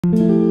Good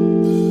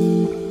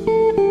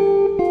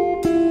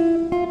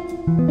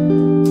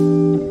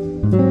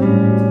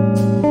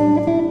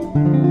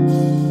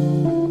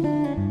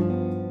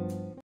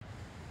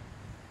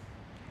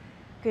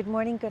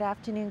morning, good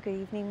afternoon,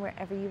 good evening,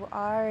 wherever you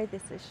are.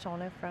 This is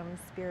Shauna from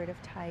Spirit of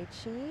Tai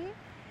Chi,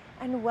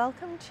 and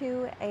welcome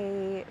to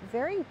a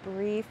very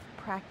brief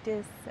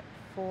practice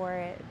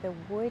for the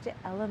wood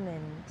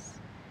element,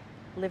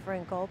 liver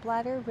and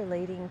gallbladder,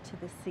 relating to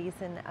the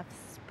season of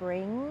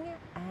spring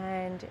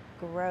and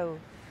growth.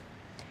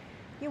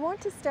 You want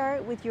to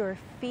start with your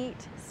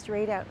feet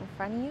straight out in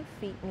front of you,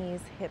 feet,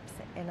 knees, hips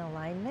in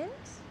alignment.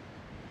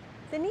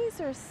 The knees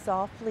are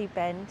softly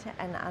bent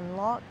and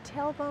unlocked,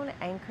 tailbone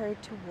anchored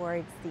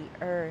towards the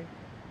earth.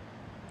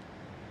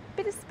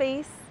 Bit of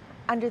space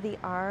under the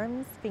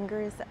arms,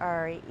 fingers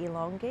are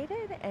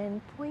elongated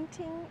and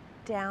pointing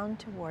down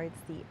towards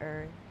the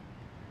earth.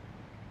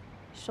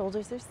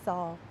 Shoulders are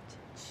soft,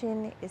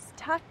 chin is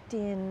tucked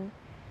in,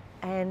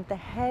 and the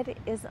head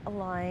is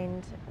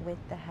aligned with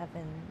the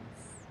heavens.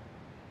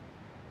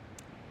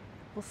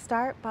 We'll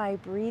start by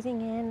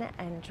breathing in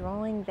and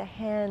drawing the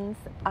hands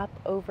up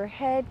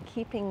overhead,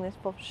 keeping the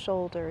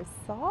shoulders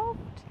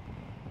soft.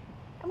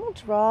 And we'll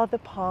draw the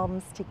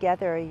palms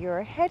together.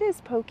 Your head is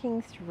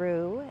poking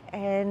through,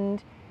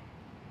 and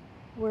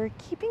we're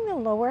keeping the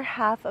lower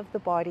half of the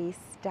body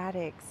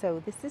static.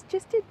 So this is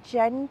just a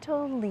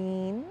gentle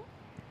lean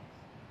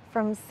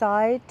from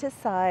side to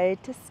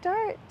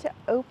start to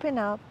open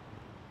up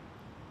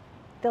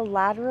the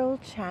lateral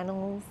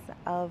channels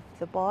of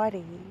the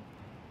body.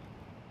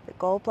 The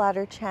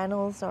gallbladder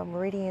channels or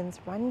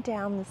meridians run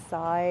down the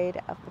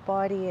side of the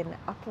body and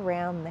up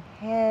around the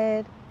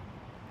head.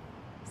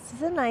 This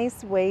is a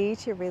nice way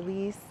to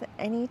release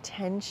any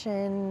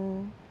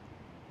tension,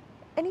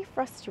 any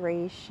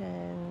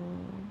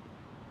frustration,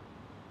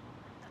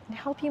 and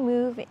help you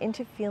move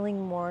into feeling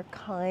more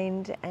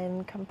kind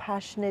and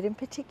compassionate, in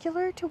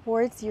particular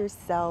towards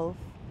yourself.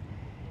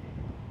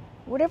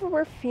 Whatever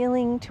we're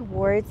feeling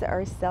towards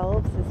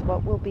ourselves is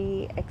what we'll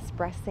be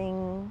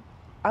expressing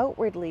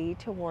outwardly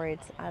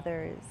towards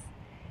others.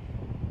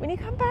 When you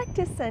come back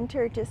to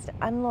center, just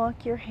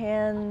unlock your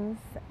hands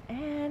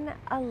and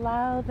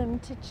allow them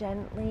to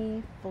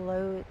gently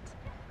float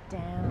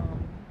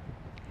down.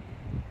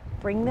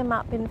 Bring them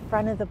up in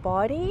front of the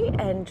body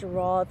and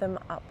draw them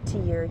up to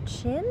your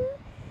chin.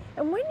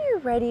 And when you're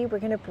ready, we're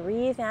going to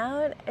breathe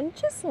out and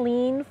just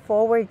lean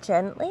forward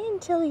gently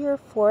until your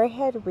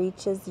forehead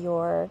reaches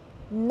your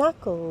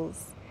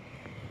knuckles.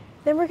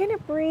 Then we're going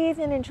to breathe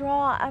in and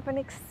draw up and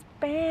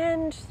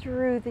expand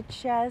through the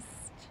chest.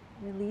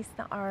 Release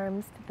the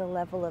arms to the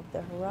level of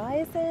the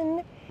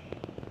horizon.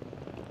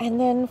 And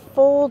then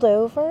fold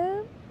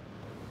over.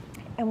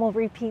 And we'll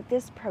repeat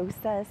this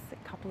process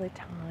a couple of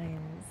times.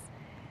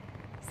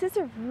 This is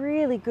a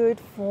really good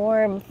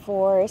form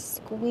for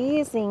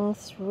squeezing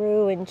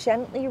through and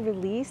gently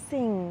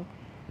releasing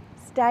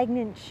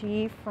stagnant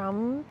chi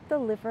from the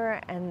liver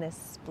and the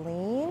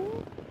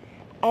spleen,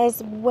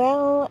 as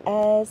well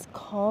as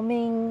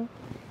calming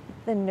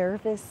the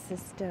nervous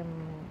system.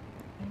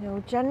 You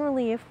know,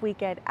 generally if we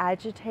get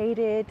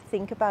agitated,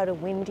 think about a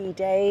windy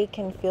day,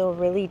 can feel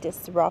really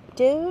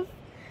disruptive.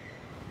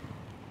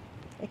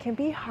 It can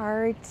be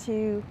hard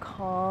to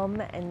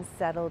calm and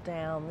settle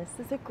down.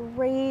 This is a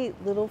great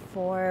little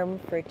form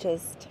for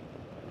just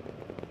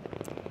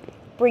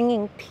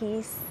bringing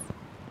peace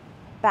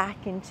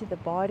back into the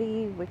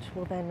body, which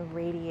will then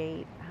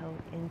radiate out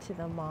into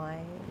the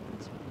mind.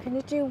 We're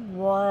going to do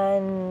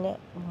one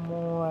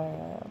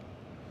more.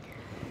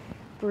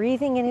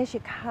 Breathing in as you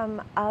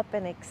come up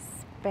and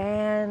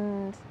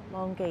expand,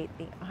 elongate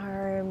the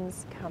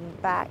arms, come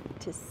back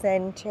to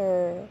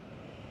center,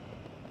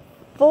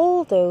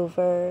 fold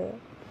over,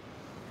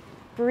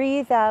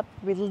 breathe up,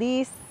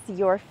 release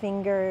your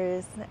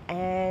fingers,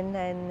 and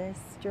then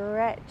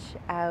stretch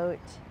out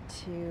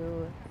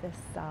to the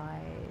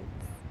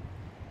sides.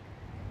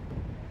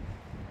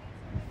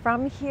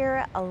 From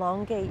here,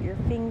 elongate your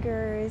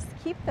fingers,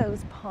 keep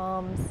those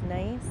palms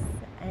nice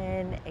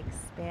and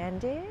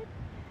expanded.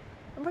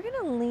 And we're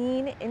going to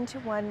lean into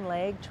one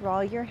leg, draw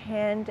your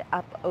hand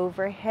up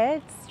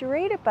overhead,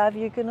 straight above.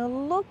 You're going to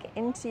look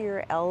into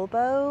your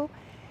elbow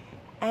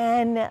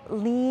and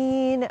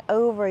lean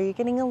over. You're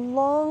getting a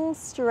long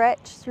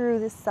stretch through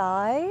the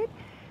side.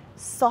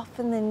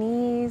 Soften the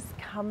knees,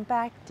 come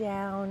back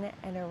down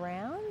and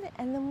around,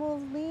 and then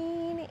we'll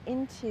lean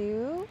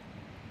into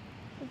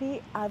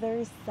the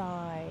other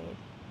side.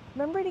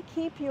 Remember to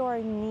keep your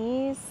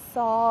knees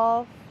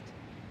soft.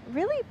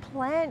 Really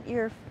plant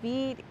your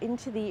feet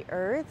into the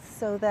earth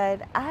so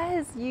that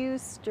as you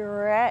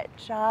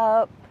stretch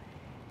up,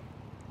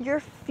 you're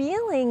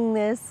feeling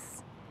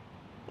this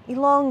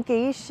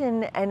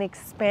elongation and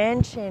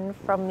expansion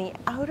from the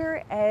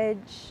outer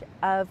edge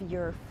of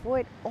your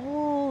foot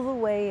all the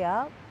way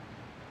up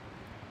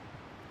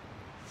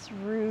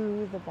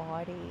through the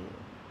body.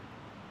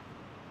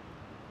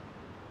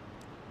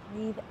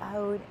 Breathe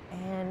out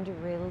and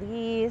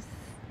release.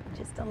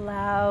 Just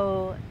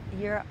allow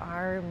your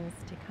arms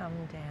to come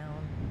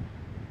down.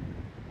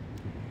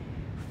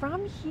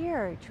 from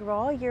here,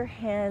 draw your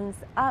hands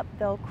up.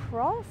 They'll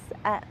cross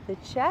at the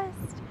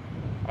chest,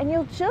 and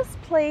you'll just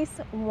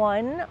place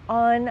one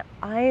on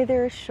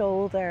either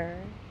shoulder.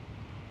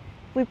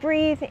 We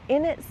breathe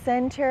in at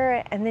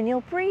center, and then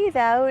you'll breathe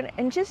out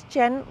and just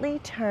gently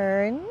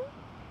turn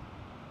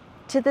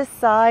to the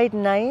side,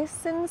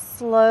 nice and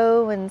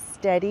slow and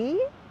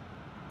steady.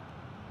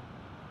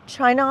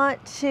 Try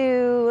not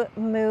to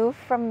move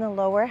from the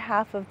lower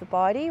half of the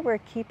body. We're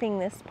keeping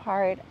this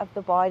part of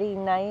the body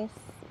nice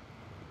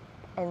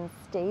and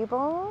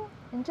stable,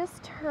 and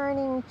just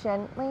turning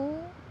gently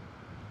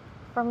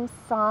from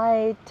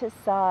side to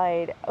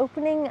side,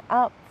 opening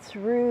up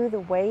through the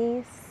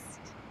waist,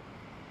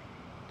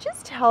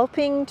 just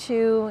helping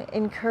to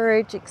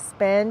encourage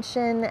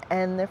expansion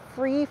and the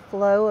free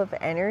flow of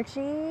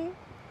energy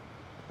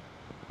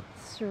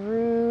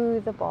through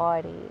the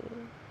body.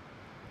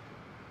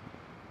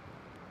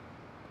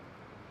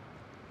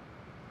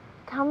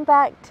 Come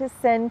back to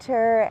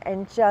center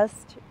and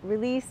just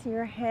release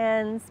your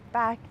hands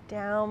back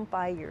down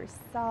by your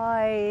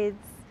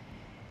sides.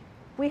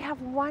 We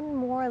have one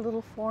more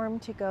little form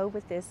to go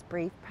with this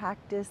brief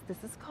practice.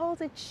 This is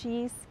called a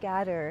chi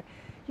scatter.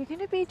 You're going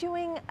to be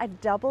doing a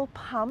double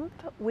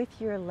pump with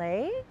your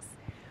legs.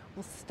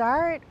 We'll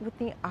start with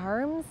the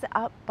arms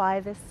up by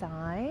the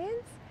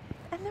sides,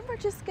 and then we're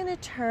just going to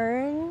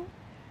turn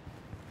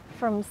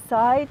from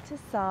side to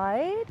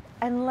side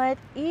and let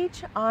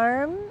each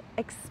arm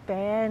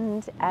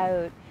expand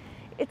out.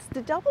 It's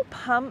the double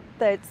pump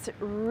that's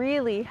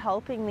really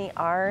helping the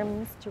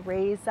arms to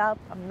raise up.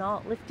 I'm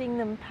not lifting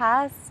them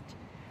past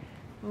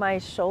my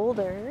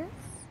shoulders.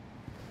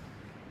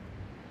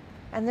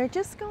 And they're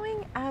just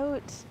going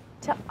out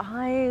to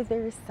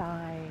either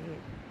side,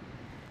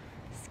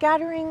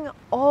 scattering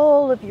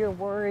all of your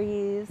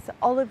worries,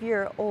 all of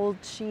your old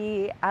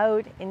chi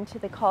out into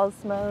the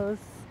cosmos,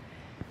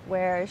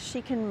 where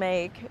she can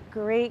make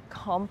great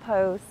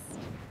compost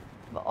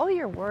of all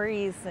your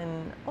worries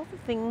and all the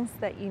things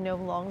that you no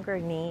longer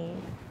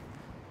need.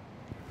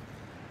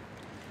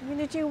 I'm going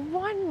to do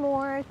one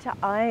more to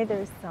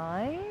either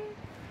side,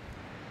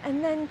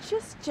 and then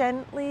just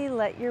gently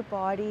let your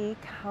body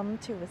come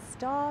to a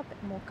stop,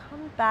 and we'll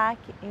come back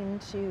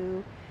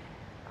into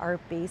our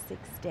basic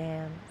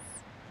stance.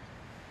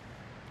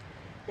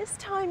 This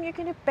time you're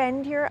going to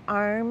bend your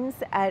arms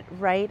at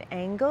right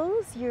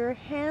angles. Your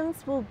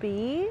hands will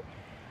be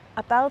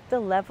about the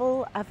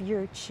level of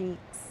your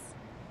cheeks.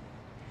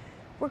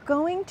 We're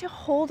going to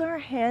hold our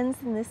hands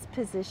in this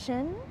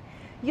position.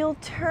 You'll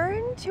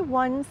turn to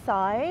one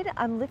side.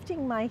 I'm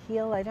lifting my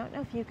heel. I don't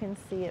know if you can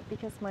see it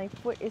because my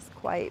foot is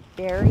quite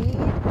buried.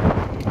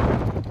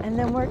 And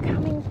then we're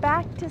coming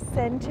back to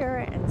center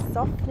and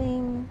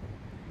softening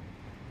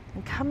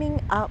and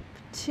coming up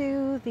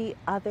to the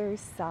other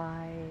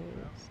side.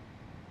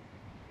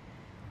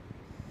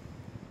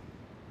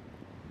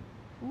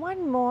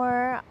 One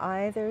more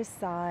either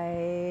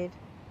side.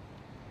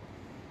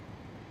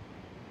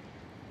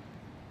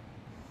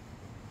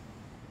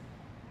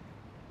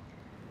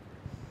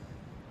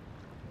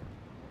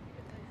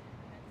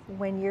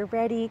 When you're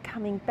ready,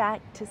 coming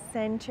back to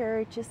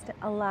center, just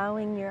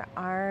allowing your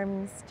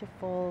arms to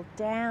fold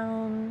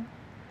down.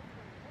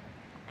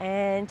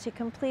 And to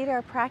complete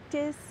our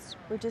practice,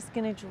 we're just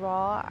going to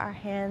draw our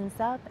hands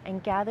up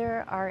and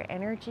gather our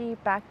energy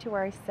back to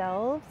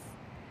ourselves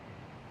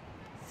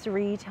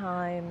 3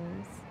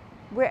 times.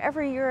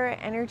 Wherever your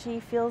energy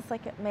feels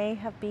like it may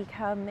have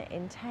become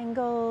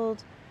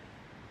entangled,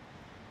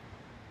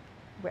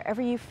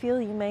 wherever you feel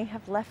you may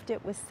have left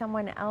it with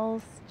someone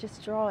else,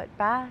 just draw it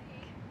back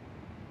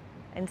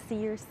and see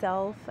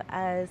yourself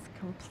as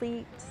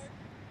complete,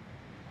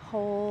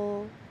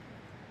 whole,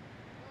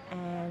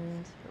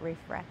 and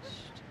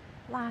refreshed.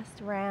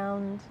 Last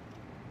round.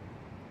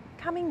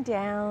 Coming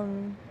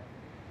down,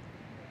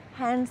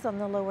 hands on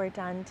the lower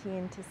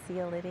dantian to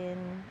seal it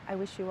in. I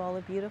wish you all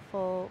a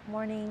beautiful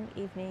morning,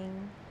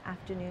 evening,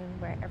 afternoon,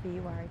 wherever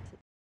you are today.